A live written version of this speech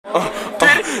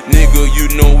Nigga, you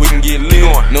know we can get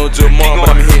lit. No Jamal, but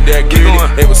I'ma hit that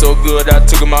gritty. It was so good, I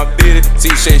took her my biddy.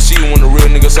 T-Shay, she want a real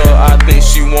nigga, so I think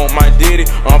she want my ditty.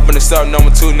 I'm finna start number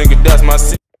 2, nigga, that's my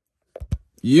city.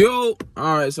 Yo,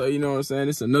 alright, so you know what I'm saying?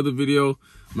 It's another video.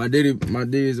 My daddy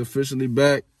is officially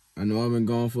back. I know I've been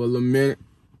gone for a little minute.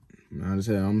 I just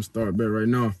said I'm gonna start back right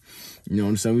now. You know what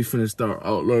I'm saying? We finna start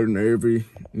uploading every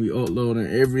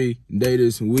day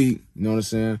this week. You know what I'm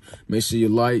saying? Make sure you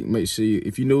like, make sure you,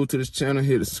 if you're new to this channel,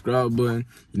 hit the subscribe button.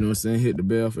 You know what I'm saying? Hit the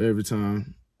bell for every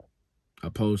time I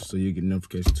post so you get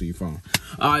notifications to your phone.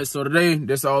 Alright, so today,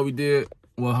 that's all we did.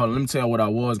 Well, hold on, let me tell you what I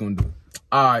was gonna do.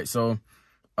 Alright, so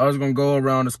I was gonna go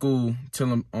around the school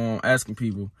asking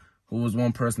people who was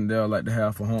one person they'd like to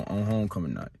have on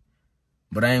homecoming night.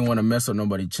 But I ain't want to mess up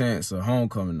nobody's chance of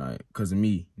homecoming night because of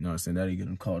me. You know what I'm saying? That'd get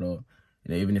them caught up.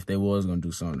 And even if they was going to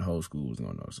do something, the whole school was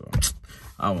going to know. So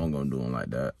I wasn't going to do them like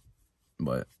that.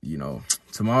 But, you know,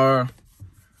 tomorrow,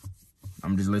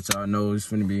 I'm just let y'all know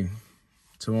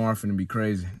tomorrow finna be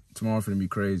crazy. Tomorrow finna be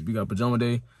crazy. We got pajama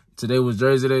day. Today was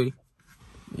Jersey day.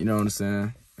 You know what I'm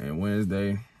saying? And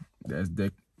Wednesday, that's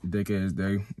Dick-Ass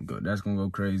Day. That's going to go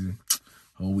crazy.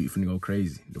 Whole week finna go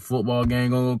crazy. The football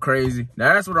game gonna go crazy.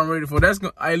 That's what I'm ready for.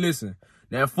 Hey, listen.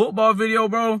 That football video,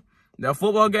 bro. That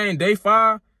football game, day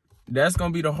 5. That's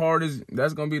gonna be the hardest.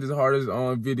 That's gonna be the hardest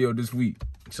video this week.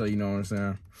 So you know what I'm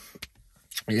saying.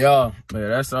 Yeah, man.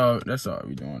 That's all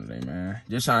we doing today, man.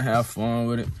 Just trying to have fun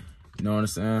with it. You know what I'm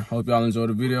saying. Hope y'all enjoy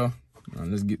the video.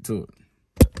 Let's get to it.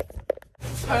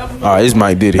 All right, this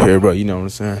Mike Diddy here, bro. You know what I'm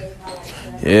saying.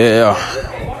 Yeah.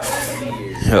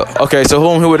 Okay, so who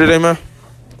I'm here with today, man?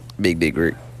 Big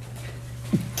Rick.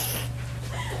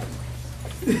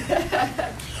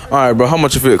 All right, bro. How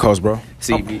much your fit cost, bro?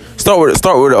 CB. Start with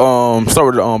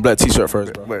the black t-shirt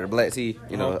first, bro. But the black tee,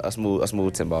 you know, a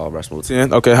smooth 10 ball, bro. Smooth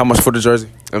 10. Okay, how much for the jersey?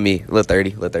 I mean, little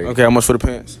 30. Okay, how much for the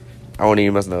pants? I don't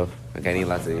even must know. I can't even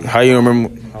lie to you. How you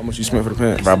remember how much you spent for the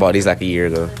pants? Bro, I bought these like a year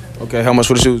ago. Okay, how much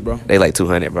for the shoes, bro? They like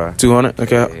 200, bro. 200.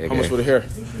 Okay, yeah, how much for the hair?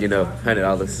 You know,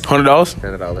 $100.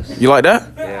 $100. You like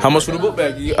that? Yeah. How much for the book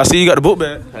bag? I see you got the book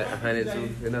bag. 100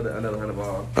 too. Another 100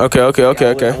 ball. Okay. I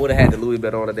would have had the Louis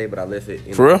belt on today, but I left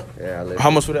it. For real? Yeah, I left it. How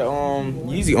much for that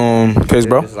Yeezy case,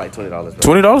 bro? This is like $20, bro.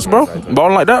 $20, bro?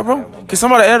 Balling like that, bro? Can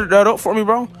somebody add that up for me,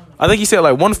 bro? I think he said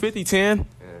like 150, 10,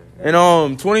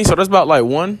 and 20. So that's about like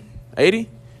 180.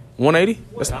 180?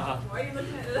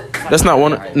 That's not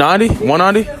 190?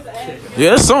 190?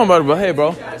 Yeah, that's something about it, but hey,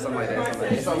 bro.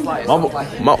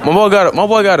 My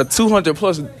boy got a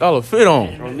 $200+ fit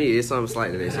on. On me, it's something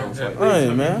slight today. Hey,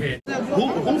 man.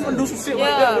 Who's gonna do some shit like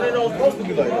that when they don't supposed to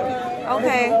be like that?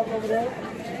 Okay.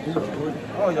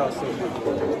 Oh, y'all so.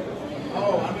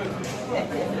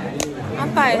 I'm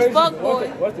fine as fuck, boy.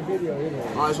 What's the video?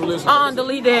 All right, so listen.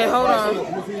 Delete that. Hold on.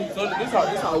 So this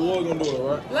how I was gonna do it,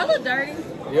 right? Do I look dirty?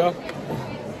 Yeah.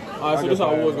 All right, so this how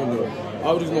I was gonna do it.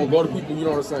 I was just gonna go to people, you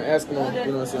know what I'm saying, asking them,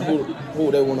 you know what I'm saying,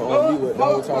 who they wanna be with the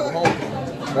whole time at home.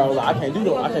 But I was like, I can't do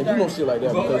no shit like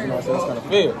that because you know what I'm saying, it's kind of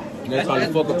fair. And that's trying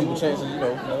to fuck up people's chances, you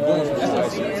know, doing some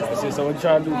like shit. So what you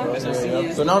trying to do, bro?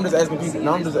 Yeah. So now I'm just asking people.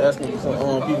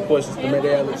 Some people questions to make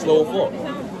their look slow fuck.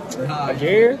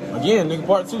 Again, nigga,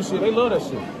 part 2 shit. They love that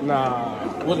shit. Nah.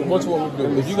 What you want me to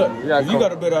do? If you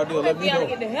got a better idea, let me know. You gotta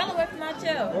get the hell away from my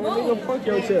chair. Nigga, fuck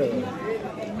your chair.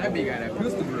 That bitch got that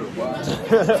pistol grip, boy.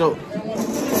 So,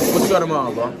 what you got in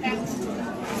mind, bro?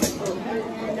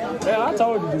 Man, I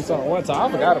told you to do something one time.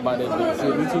 I forgot about that bitch.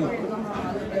 Shit, me too.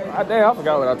 I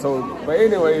forgot what I told you. But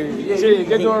anyway, shit,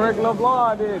 get to a regular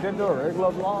vlog, then. Get to a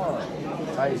regular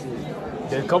vlog. Type shit.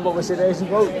 Just come up with shit that you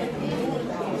wrote.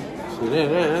 Shit,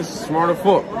 that's smart as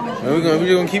fuck. And we just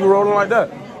gonna keep it rolling like that.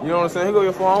 You know what I'm saying? Here go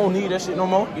your phone. I don't need that shit no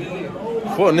more.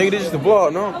 Fuck, nigga, this is the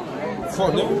vlog, no?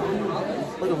 Fuck,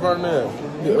 nigga. Look at front there.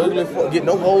 The ugly fuck, get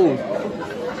no holes.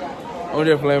 I'm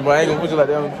just playing, but I ain't gonna put you like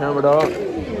that on the camera, dog.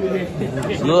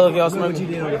 Look, y'all smack what you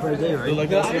did on the first day, right? Look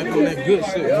like y'all smacking on that good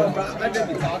shit, bro.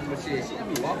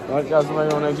 Like y'all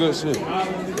smacking on that good shit.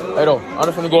 Hey, though, I'm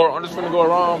just finna go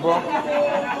around, bro.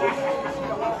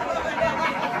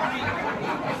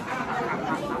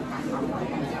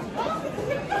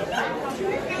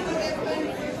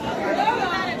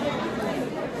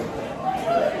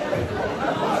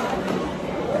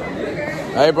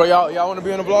 Hey, bro, y'all want to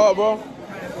be in the vlog, bro?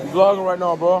 I'm vlogging right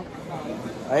now, bro.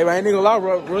 Hey, man, I ain't gonna lie,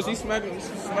 bro. Bro, he's smacking on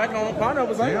the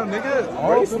pineapples, ain't Damn, nigga.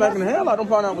 Bro, he's smacking the hell out of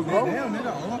them pineapples, bro. Damn,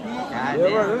 nigga. Yeah,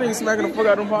 bro, that nigga smacking the fuck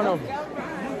out of them pineapples.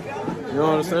 You know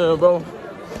what I'm saying, bro?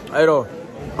 Hey, though,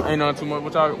 ain't nothing too much.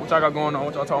 What y'all got going on?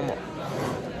 What y'all talking about?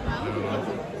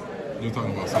 You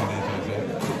talking about Sunday,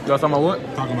 KJ? Y'all talking about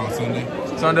what? Talking about Sunday.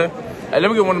 Sunday? Hey, let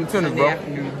me get one of them tenders, bro.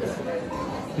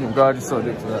 Oh, God, you so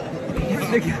dick for that.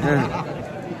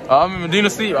 I'm in Medina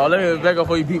City. Oh, let me back up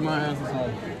before you beat my ass or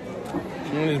something.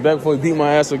 Let me back before you beat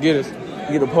my ass or get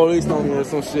the police on me or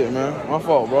some shit, man. My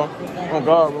fault, bro. Oh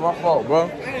God, bro. My fault, bro.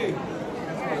 Hey,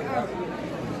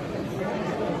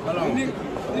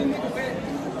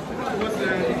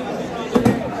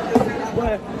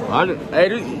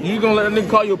 you gonna let a nigga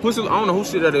call you a pussy? I don't know who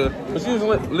shit that is. But you just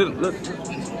let you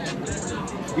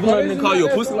gonna let a nigga call you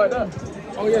a pussy like that?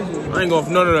 Oh, yeah. I ain't going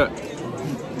for none of that.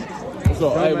 What's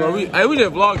up? Hey, bro, we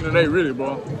just vlogging today, really,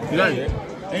 bro. You know?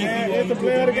 That's the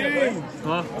play of the game.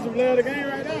 Huh? That's the play of the game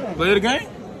right now. Play of the game?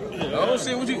 Yeah. Oh,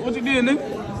 shit, what you did, nigga?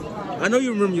 I know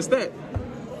you remember your stat.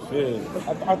 Shit.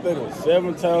 I think it was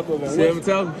 7 tackles. And 7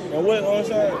 tackles? And what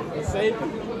onside? Safety.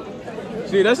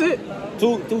 Shit, that's it?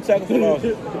 Two tackles for loss.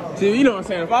 See, you know what I'm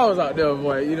saying? If I was out there,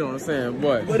 boy, you know what I'm saying,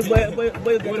 boy. What got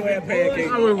your ass pancake?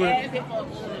 I went with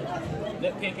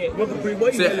Capri,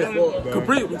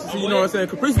 see, you know what I'm saying?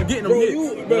 Caprice was getting them hits.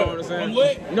 You know what I'm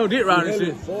saying? No dick riding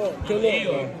shit. I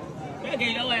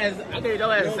gave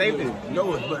your ass safety.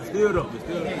 No, but still though.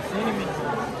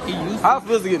 How it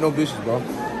feels to get no bitches, bro?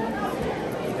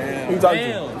 Who you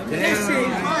talking to?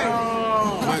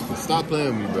 Michael, stop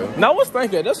playing with me, bro. Now what's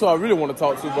thinking? That's what I really want to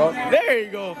talk to, bro. There you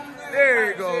go.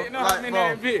 There you go.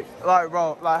 Like,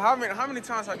 bro, how many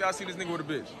times have y'all seen this nigga with a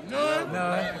bitch? None.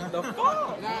 The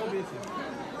fuck?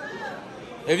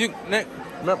 If you, man,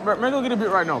 go get a bit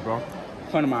right now, bro.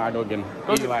 Point him out, I don't get him.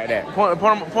 Easy like that. Point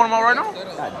him out right now?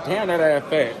 God damn, that ass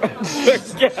fat.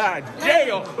 God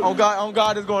damn. On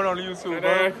God, this going on YouTube,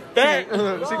 bro.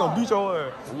 She gonna beat your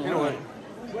ass. You know what?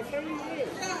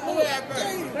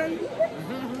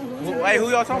 Hey, who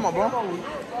y'all talking about, bro?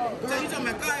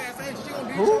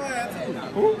 Who?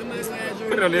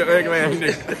 Put it on your ugly ass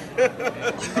nigga.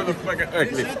 Motherfucking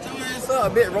ugly. What's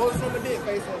up, bitch? Roll from the dick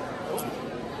face up.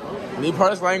 Me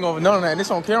personally, I ain't gonna none of that.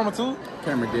 This on camera too?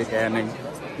 Camera dick ass nigga.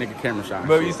 Nigga camera shot.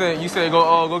 But you said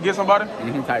go get somebody?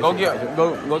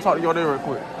 Go talk to your day real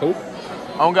quick. Who?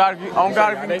 On God,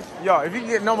 if you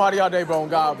get nobody all day, bro, on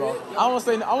God, bro. I won't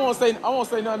say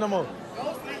nothing no more.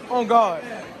 On God.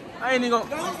 I ain't even gonna.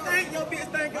 Don't stink, your bitch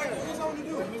stink out. What's on to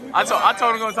do? I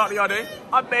told him to go talk to y'all day.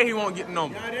 I bet he won't get the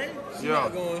number. She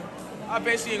not going. I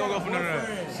bet she ain't gonna go for none of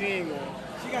that. She ain't going.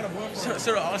 She got a boyfriend.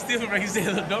 So I'm still gonna make you say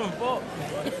the dumb fuck.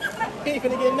 He ain't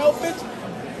finna get no picture.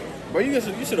 Bro, you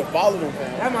should have followed him,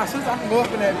 fam. That's my sister. I can go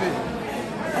up in that bitch.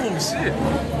 Oh shit.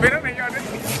 Man, that ain't y'all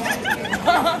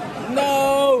nigga.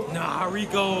 No. Nah,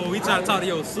 Rico, we trying to talk to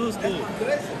your sister.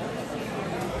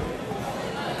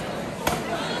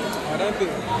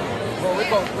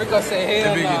 Bro, Rico said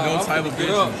hell no type of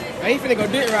bitch. I ain't finna go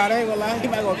dick ride, I ain't gonna lie. He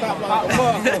might go cop like a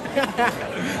motherfucker.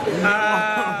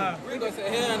 Rico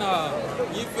said hell nah.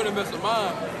 You finna mess with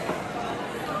mine.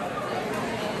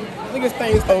 Niggas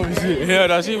think it's Oh shit. Hell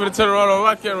no, she finna turn around on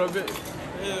my camera a bit.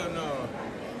 Hell no.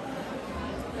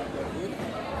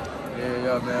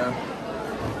 Yeah, man.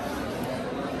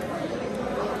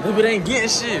 This bitch ain't getting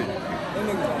shit.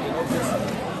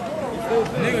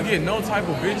 Nigga get no type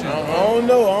of bitch. I don't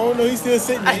know. He's still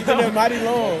sitting there. He's been there mighty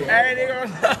long. Hey, nigga.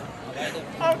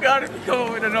 Oh God, if you come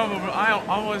up with a number, bro, I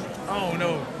don't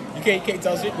know. You can't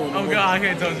talk shit to him. Oh God, I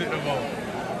can't talk shit no more.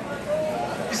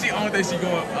 You see, I don't think she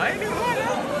going. I ain't even going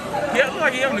out. Yeah, look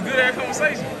like he having a good ass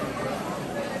conversation.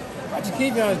 Why you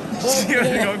keep on? She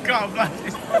gonna call back.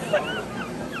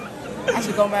 I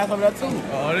should go back over there too.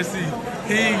 Oh, let's see.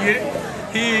 He ain't get it.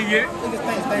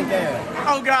 Niggas think ass.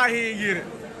 Oh God, he ain't get it.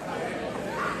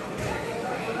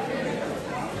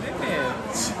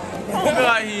 Oh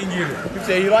God, he ain't get it. He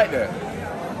said he like that.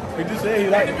 He just said he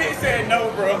like The that. bitch said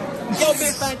no, bro. Yo,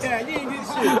 bitch think ass. You ain't get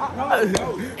shit. No.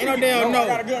 Ain't no damn no. I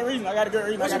got a good reason.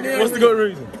 What's the good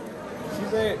reason?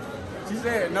 She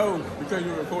said no because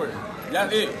you're recording.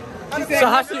 That's it. So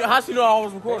how she know I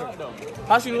was recording?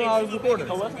 How she know I was recording?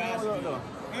 Who's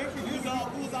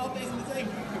all facing the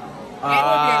table? On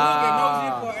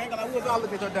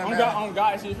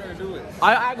God, she finna do it.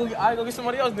 I go get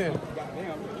somebody else then.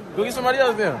 Go get somebody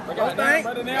else then. Go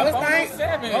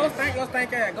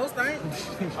stink ass. Go stink.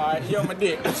 Alright, he on my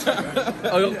dick. Go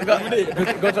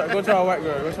try a white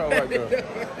girl. Go try a white girl.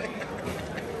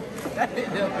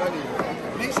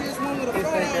 Make sure it's one with a phone.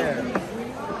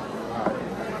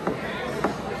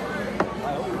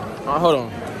 Alright, hold on.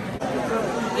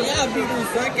 Y'all people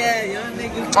suck ass, young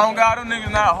niggas. Oh God, them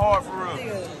niggas not hard for real.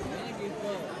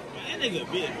 That nigga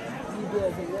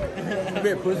bitch.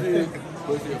 Bit pussy as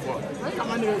fuck.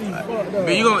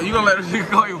 Man, you gonna let this nigga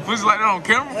call you pussy like that on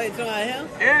camera? Wait, so I am?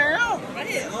 Yeah. Right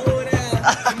here, over there.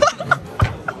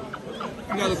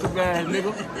 You got a good ass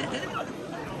nigga.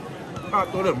 I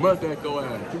throw that mustache go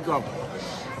ass. Keep going.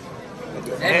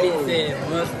 That bitch said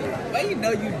mustard. Why you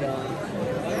know you done?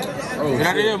 Oh,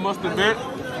 that is mustard, bitch.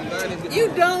 You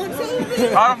done too?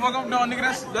 How the fuck I'm doing,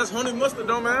 nigga? That's honey mustard,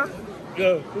 though, man.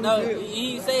 No,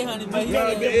 he ain't say honey, but he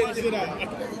Gotta said get that shit out.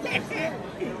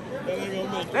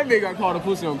 That bitch got called a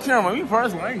pussy on camera. Me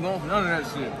personally, I ain't going for none of that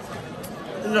shit.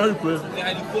 You know you pussy.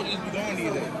 Yeah, you put this, we don't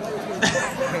need that.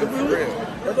 For real.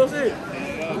 That's what I said.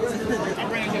 I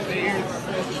ran into the ears.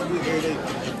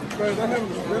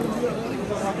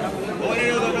 What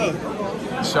is it?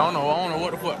 Shit, I don't know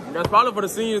what the fuck. That's probably for the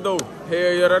seniors, though.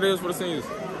 Hell yeah, that is for the seniors.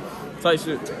 Tight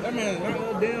shit. That man, that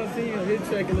little damn team, his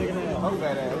track is looking at. I'm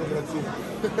bad at it.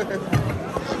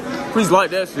 Please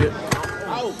like that shit.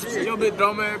 Oh, shit. Yo, bitch,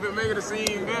 dumb man, been making a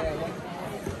scene, man.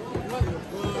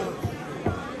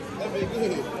 That be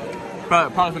good.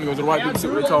 Probably finna go to the white people, see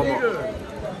what they talking about.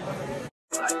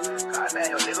 Goddamn,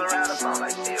 your nigga around or something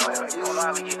like shit. You don't know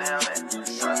how we get down there. You know what I'm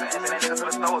saying? Send that nigga to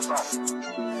the store or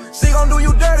something. She gon' do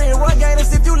you dirty and run game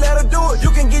as if you let her do it.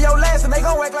 You can get your last and they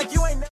gon' act like you